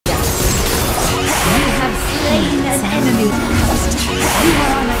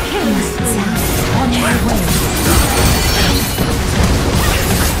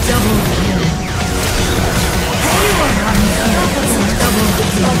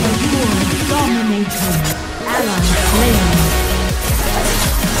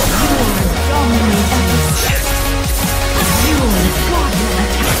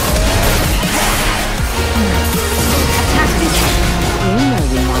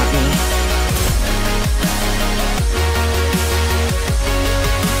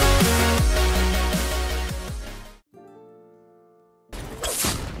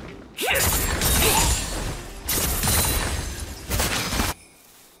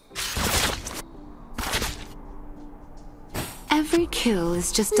Every kill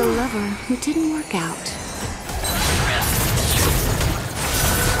is just a lover who didn't work out.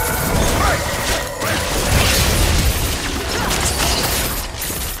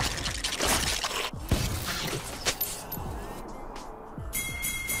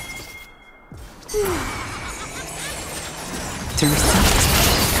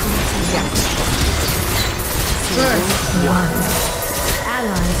 First one.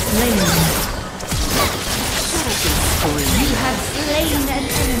 Ally slain. You have slain an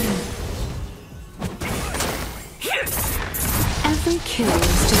enemy. Every kill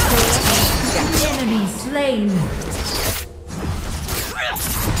is just a enemy slain.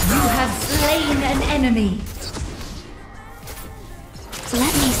 You have slain an enemy.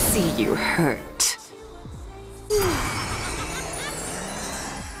 Let me see you hurt.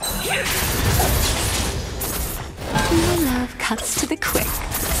 My love cuts to the quick.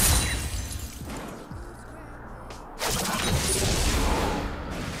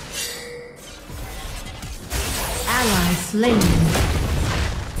 Ally slain.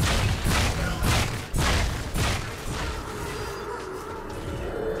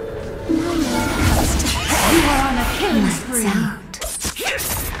 You are on a killing spree.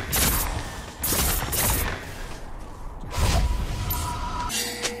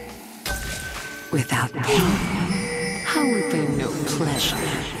 Without pain, how would there no pleasure?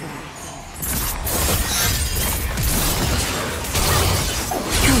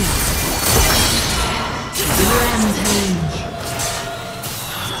 Rampage.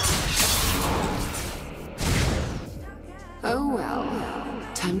 Oh well,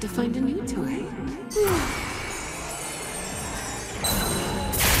 time to find a new toy.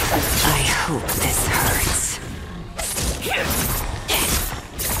 I hope this hurts.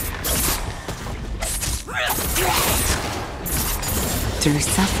 Through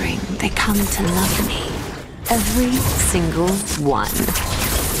suffering, they come to love me. Every single one.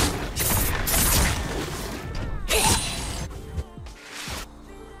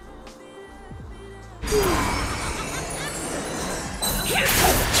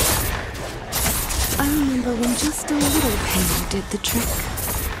 I remember when just a little pain did the trick.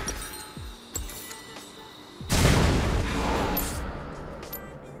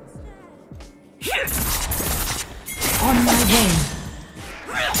 On my way.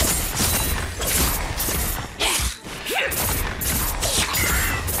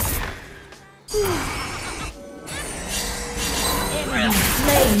 Enemy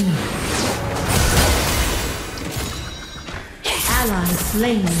slain. Ally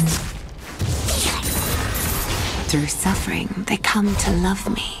slain. Through suffering, they come to love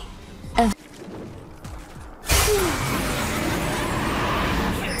me.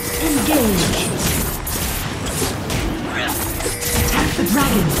 Engage. Attack the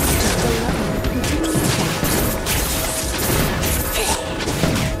dragon.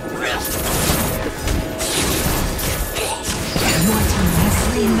 Morton has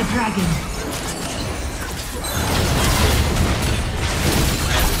slain the dragon.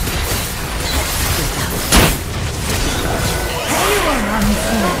 You are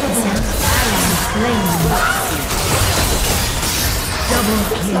unstoppable. Ally slain. Double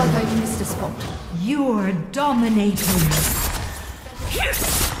kill. Like I missed a spot. You're dominating.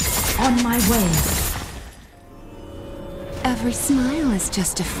 On my way. Every smile is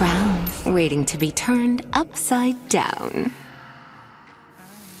just a frown, waiting to be turned upside down.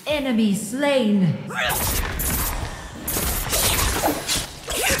 Enemy slain.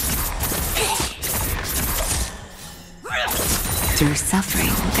 Through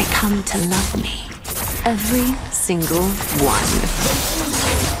suffering, they come to love me. Every single one.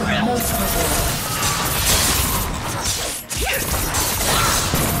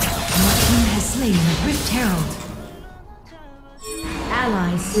 Your team has slain the Rift Herald.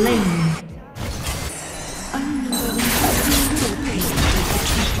 Ally slain.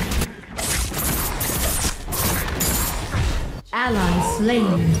 Ally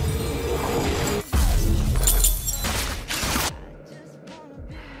slain.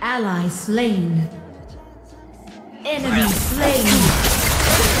 Ally slain. Enemy slain.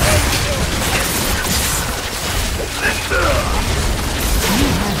 You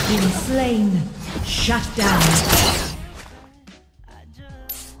have been slain. Shut down.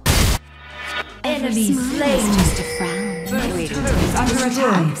 Enemy slain. Just a frown, waiting to be Under turned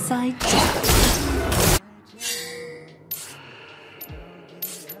attack. upside down.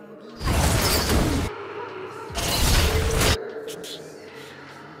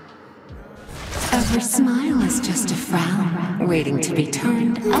 Every smile is just a frown, waiting to be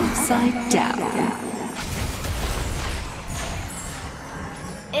turned upside down.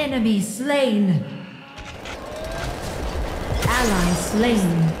 Enemy slain. Ally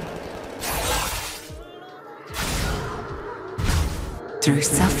slain. Through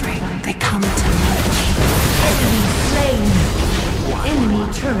suffering, they come to love me. Enemy slain.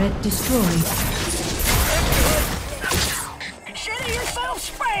 Enemy turret destroyed. Shitty yourself,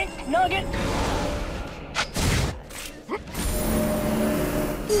 Spank, Nugget!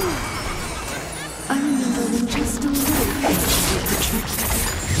 I remember when just a little bit of the trick.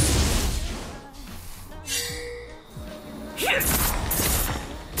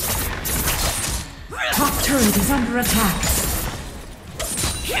 Top turret is under attack.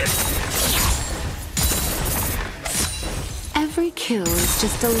 Every kill is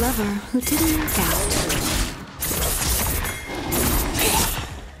just a lover who didn't work out.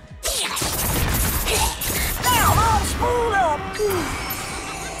 Now I'm spooled up!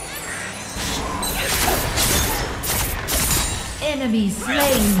 Enemy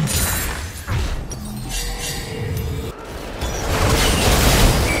slain.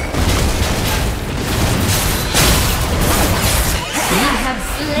 You have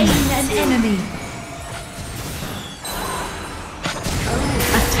slain an enemy.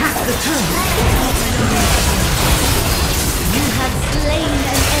 Attack the turret. You have slain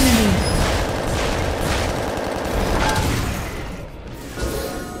an enemy.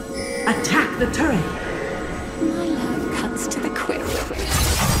 Attack the turret. My love cuts to the quick.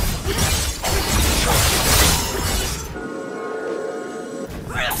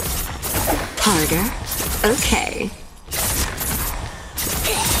 Harder? Okay.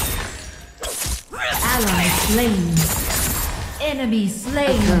 Ally slain. Enemy A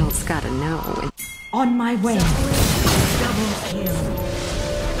slain. girl's gotta know. On my way. Double kill.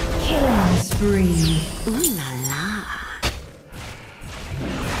 Killing spree. Ooh la la.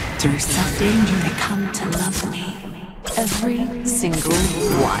 Through suffering, they come to love me. Every single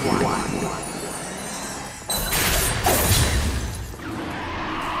one.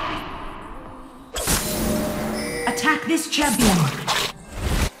 Attack this champion.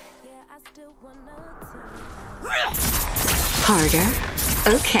 Harder?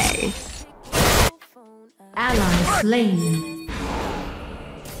 Okay. Ally slain.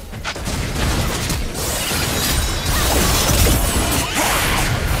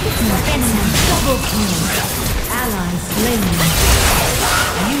 Enemy double kill. Ally slain.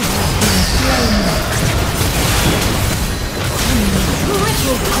 You have been slain. Enemy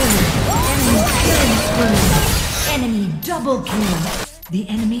triple kill. Enemy killing spree. Enemy double kill. The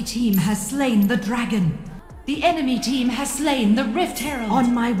enemy team has slain the dragon. The enemy team has slain the Rift Herald.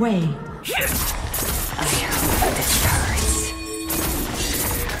 On my way. I hope this hurts.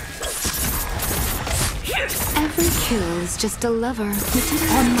 Every kill is just a lover who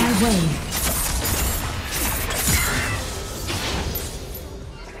didn't On my way.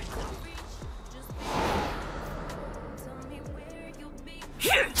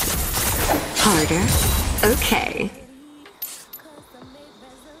 Harder? Okay.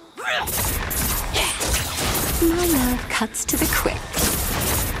 My love cuts to the quick.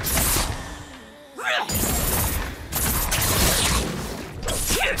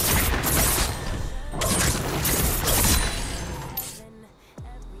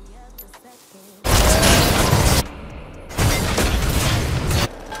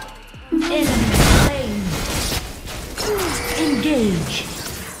 Enemy slain. Engage.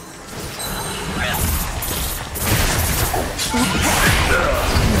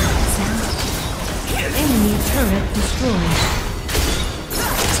 Enemy turret destroyed.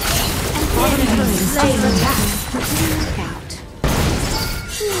 Enemy slain. Look out.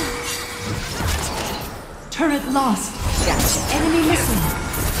 Turret lost. Enemy missing.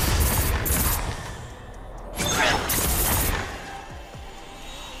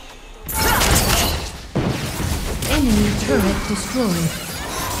 Enemy turret destroyed.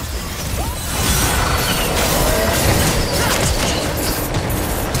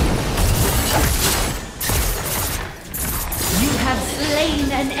 You have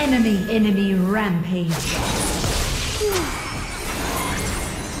slain an enemy. Enemy rampage.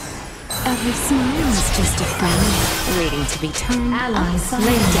 Every smile is just a frown, waiting to be turned Allies upside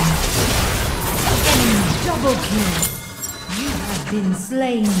slain. down. Enemy double kill. You have been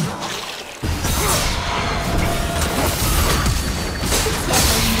slain.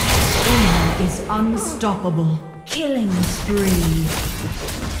 Enemy is unstoppable. Killing spree.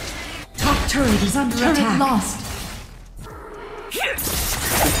 Top turret is under attack. Lost.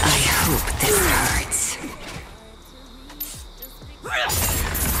 I hope this hurts.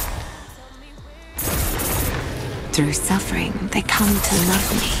 Through suffering, they come to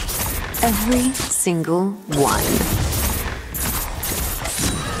love me. Every single one.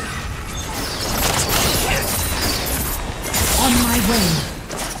 On way.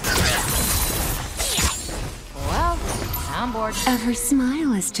 Well, I'm bored. Every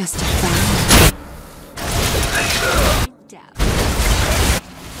smile is just a frown.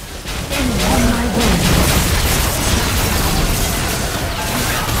 Enemy on my way.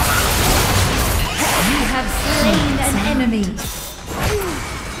 You have slain an enemy.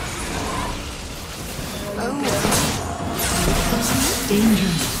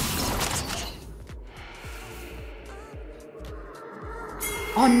 Danger.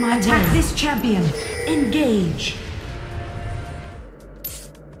 On my way. Attack this champion. Engage.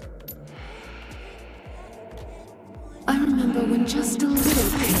 I remember when just a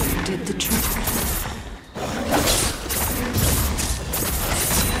little pain did the trick.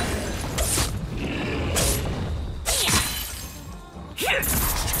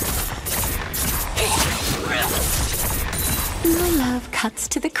 My love cuts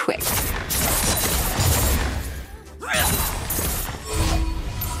to the quick.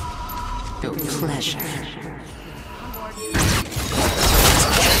 No pleasure.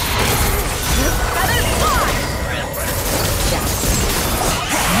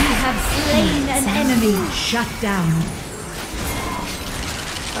 You have slain an enemy. Shut down.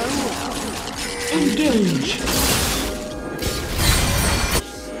 Engage.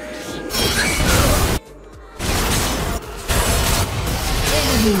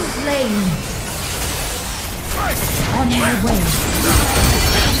 Enemy slain. On my way.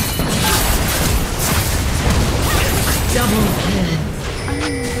 Double kill.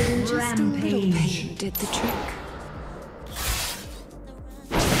 Rampage. Did the trick.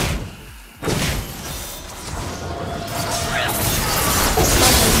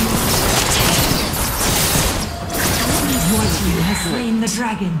 Your team has slain the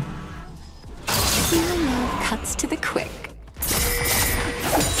dragon. My love cuts to the quick.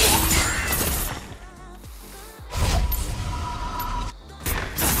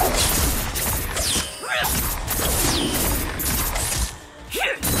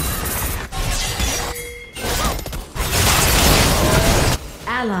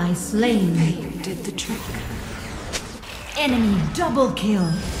 Ally slain. Did the trick. Enemy double kill.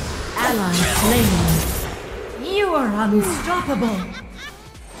 Ally slain. You are unstoppable.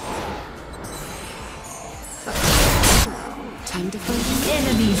 Time to fight.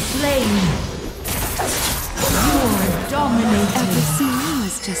 Enemy slain. You are dominating. Every smile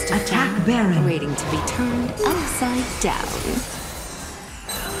is just a Attack frown, Baron. waiting to be turned upside down.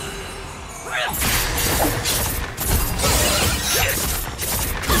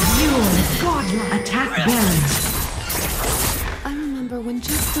 You are godlike. Attack Baron. I remember when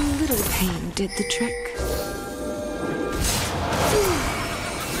just a little pain did the trick.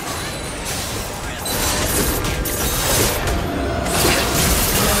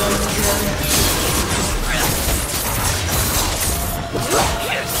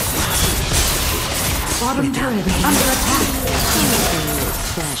 Bottom turret is under attack.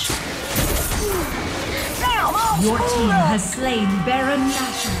 Pleasure. Your team has slain Baron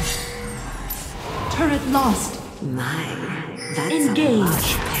Nashor. Turret lost. My, that's Engage. a lot of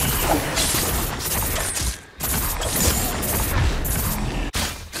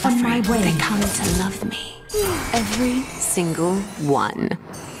pain. On my way. They come to love me. Every single one.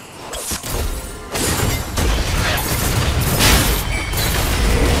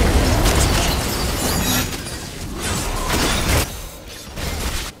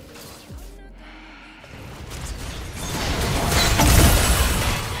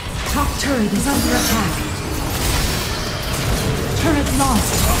 Top turret is under attack. Turret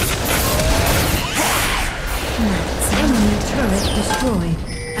lost. Enemy turret destroyed.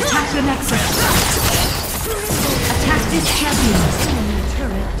 Attack the Nexus. Attack this champion. Enemy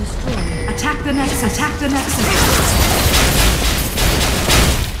turret destroyed. Attack the Nexus. Attack the Nexus.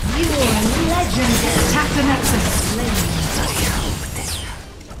 You are legendary. Attack the Nexus.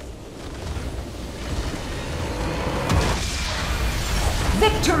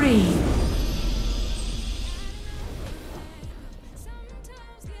 Victory!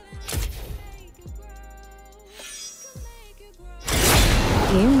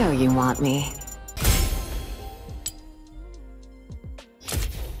 You know you want me.